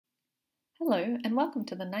Hello, and welcome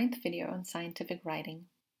to the 9th video on scientific writing.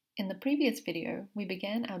 In the previous video, we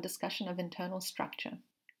began our discussion of internal structure.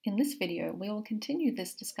 In this video, we will continue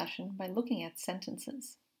this discussion by looking at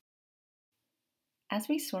sentences. As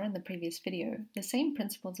we saw in the previous video, the same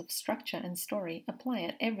principles of structure and story apply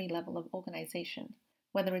at every level of organization,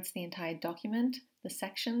 whether it's the entire document, the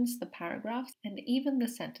sections, the paragraphs, and even the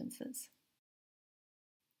sentences.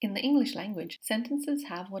 In the English language, sentences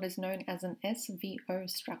have what is known as an SVO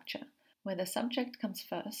structure, where the subject comes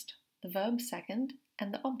first, the verb second,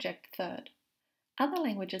 and the object third. Other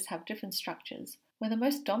languages have different structures, where the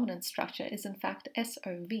most dominant structure is in fact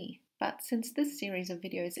SOV, but since this series of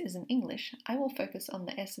videos is in English, I will focus on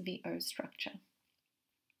the SVO structure.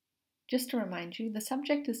 Just to remind you, the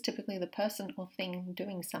subject is typically the person or thing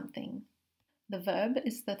doing something. The verb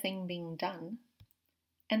is the thing being done,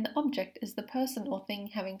 and the object is the person or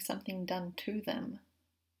thing having something done to them.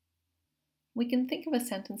 We can think of a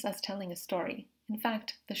sentence as telling a story, in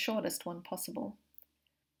fact, the shortest one possible.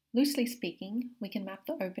 Loosely speaking, we can map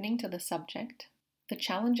the opening to the subject, the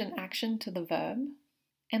challenge and action to the verb,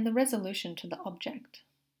 and the resolution to the object.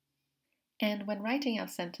 And when writing our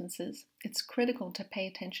sentences, it's critical to pay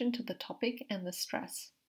attention to the topic and the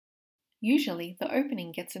stress. Usually, the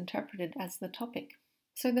opening gets interpreted as the topic,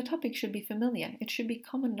 so the topic should be familiar, it should be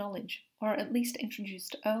common knowledge, or at least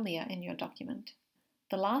introduced earlier in your document.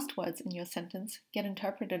 The last words in your sentence get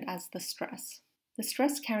interpreted as the stress. The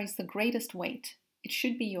stress carries the greatest weight. It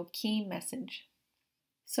should be your key message.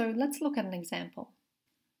 So let's look at an example.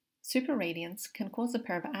 Superradiance can cause a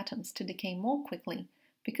pair of atoms to decay more quickly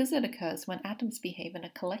because it occurs when atoms behave in a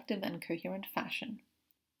collective and coherent fashion.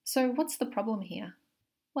 So what's the problem here?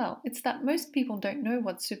 Well, it's that most people don't know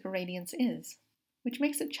what superradiance is, which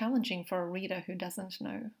makes it challenging for a reader who doesn't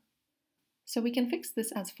know. So we can fix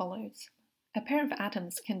this as follows. A pair of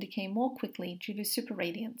atoms can decay more quickly due to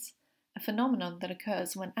superradiance, a phenomenon that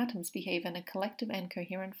occurs when atoms behave in a collective and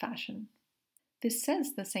coherent fashion. This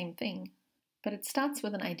says the same thing, but it starts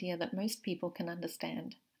with an idea that most people can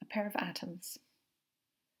understand, a pair of atoms.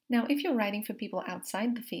 Now, if you're writing for people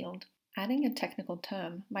outside the field, adding a technical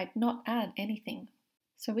term might not add anything,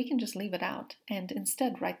 so we can just leave it out and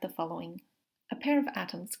instead write the following. A pair of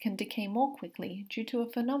atoms can decay more quickly due to a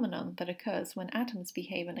phenomenon that occurs when atoms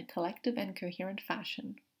behave in a collective and coherent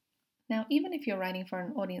fashion. Now, even if you're writing for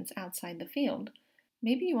an audience outside the field,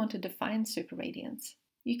 maybe you want to define superradiance.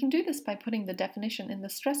 You can do this by putting the definition in the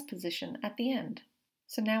stress position at the end.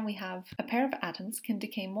 So now we have a pair of atoms can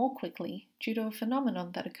decay more quickly due to a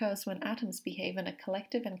phenomenon that occurs when atoms behave in a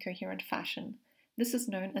collective and coherent fashion. This is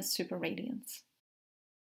known as superradiance.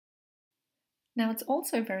 Now, it's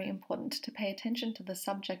also very important to pay attention to the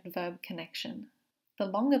subject-verb connection. The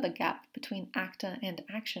longer the gap between actor and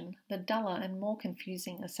action, the duller and more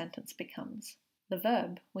confusing a sentence becomes. The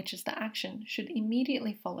verb, which is the action, should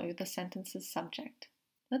immediately follow the sentence's subject.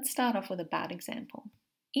 Let's start off with a bad example.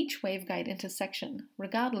 Each waveguide intersection,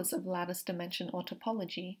 regardless of lattice dimension or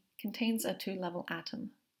topology, contains a two-level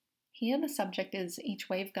atom. Here the subject is each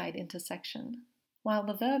waveguide intersection, while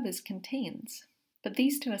the verb is contains. But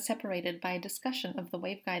these two are separated by a discussion of the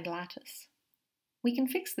waveguide lattice. We can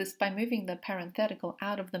fix this by moving the parenthetical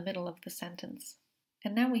out of the middle of the sentence.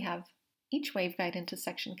 And now we have, each waveguide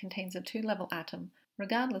intersection contains a two-level atom,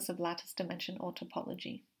 regardless of lattice dimension or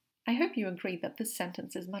topology. I hope you agree that this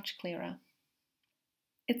sentence is much clearer.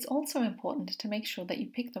 It's also important to make sure that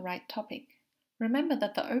you pick the right topic. Remember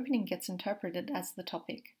that the opening gets interpreted as the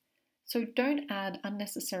topic, so don't add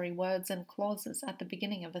unnecessary words and clauses at the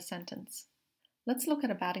beginning of a sentence. Let's look at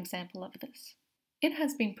a bad example of this. It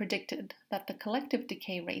has been predicted that the collective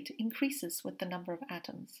decay rate increases with the number of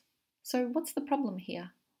atoms. So what's the problem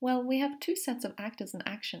here? Well, we have two sets of actors in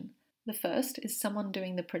action. The first is someone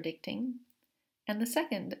doing the predicting, and the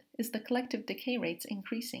second is the collective decay rates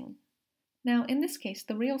increasing. Now, in this case,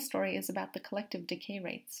 the real story is about the collective decay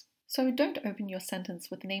rates. So don't open your sentence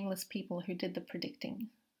with nameless people who did the predicting.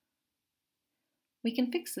 We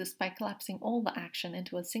can fix this by collapsing all the action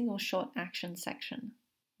into a single short action section.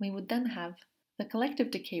 We would then have, the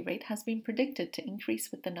collective decay rate has been predicted to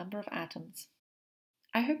increase with the number of atoms.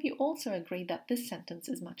 I hope you also agree that this sentence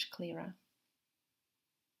is much clearer.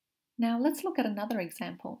 Now let's look at another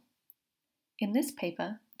example. In this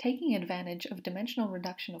paper, taking advantage of dimensional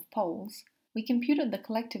reduction of poles, we computed the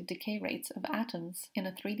collective decay rates of atoms in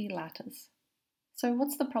a 3D lattice. So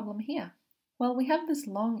what's the problem here? Well, we have this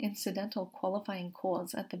long incidental qualifying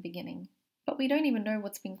clause at the beginning, but we don't even know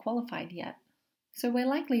what's been qualified yet. So we're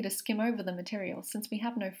likely to skim over the material since we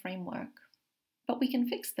have no framework. But we can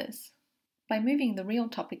fix this by moving the real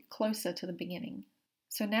topic closer to the beginning.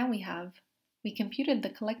 So now we have, We computed the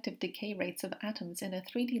collective decay rates of atoms in a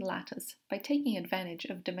 3D lattice by taking advantage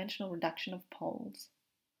of dimensional reduction of poles.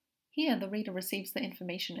 Here, the reader receives the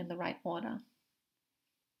information in the right order.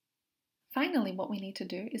 Finally, what we need to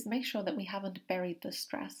do is make sure that we haven't buried the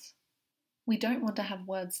stress. We don't want to have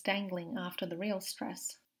words dangling after the real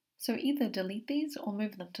stress, so either delete these or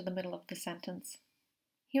move them to the middle of the sentence.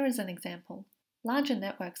 Here is an example. Larger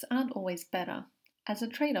networks aren't always better, as a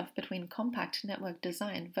trade-off between compact network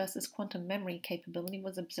design versus quantum memory capability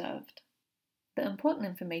was observed. The important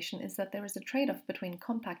information is that there is a trade-off between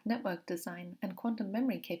compact network design and quantum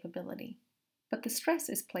memory capability, but the stress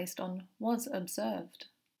is placed on was observed.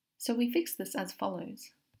 So we fix this as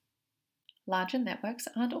follows. Larger networks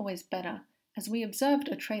aren't always better, as we observed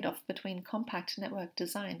a trade-off between compact network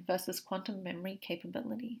design versus quantum memory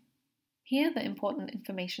capability. Here the important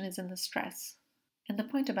information is in the stress, and the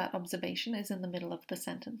point about observation is in the middle of the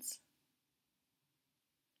sentence.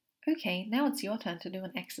 Okay, now it's your turn to do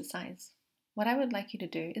an exercise. What I would like you to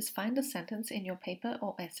do is find a sentence in your paper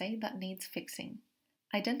or essay that needs fixing.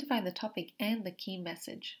 Identify the topic and the key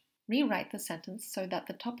message. Rewrite the sentence so that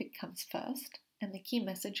the topic comes first and the key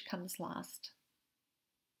message comes last.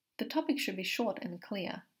 The topic should be short and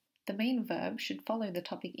clear. The main verb should follow the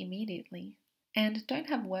topic immediately, and don't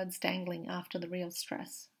have words dangling after the real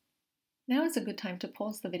stress. Now is a good time to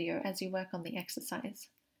pause the video as you work on the exercise.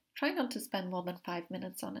 Try not to spend more than 5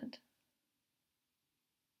 minutes on it.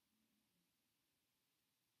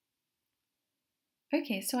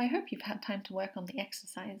 Okay, so I hope you've had time to work on the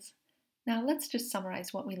exercise. Now let's just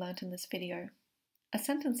summarize what we learned in this video. A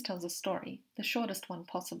sentence tells a story, the shortest one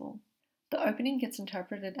possible. The opening gets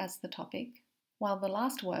interpreted as the topic, while the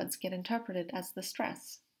last words get interpreted as the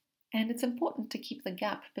stress. And it's important to keep the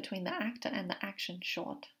gap between the actor and the action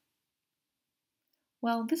short.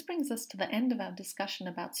 Well, this brings us to the end of our discussion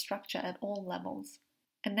about structure at all levels.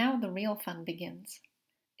 And now the real fun begins.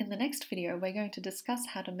 In the next video, we're going to discuss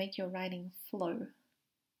how to make your writing flow.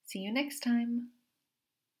 See you next time!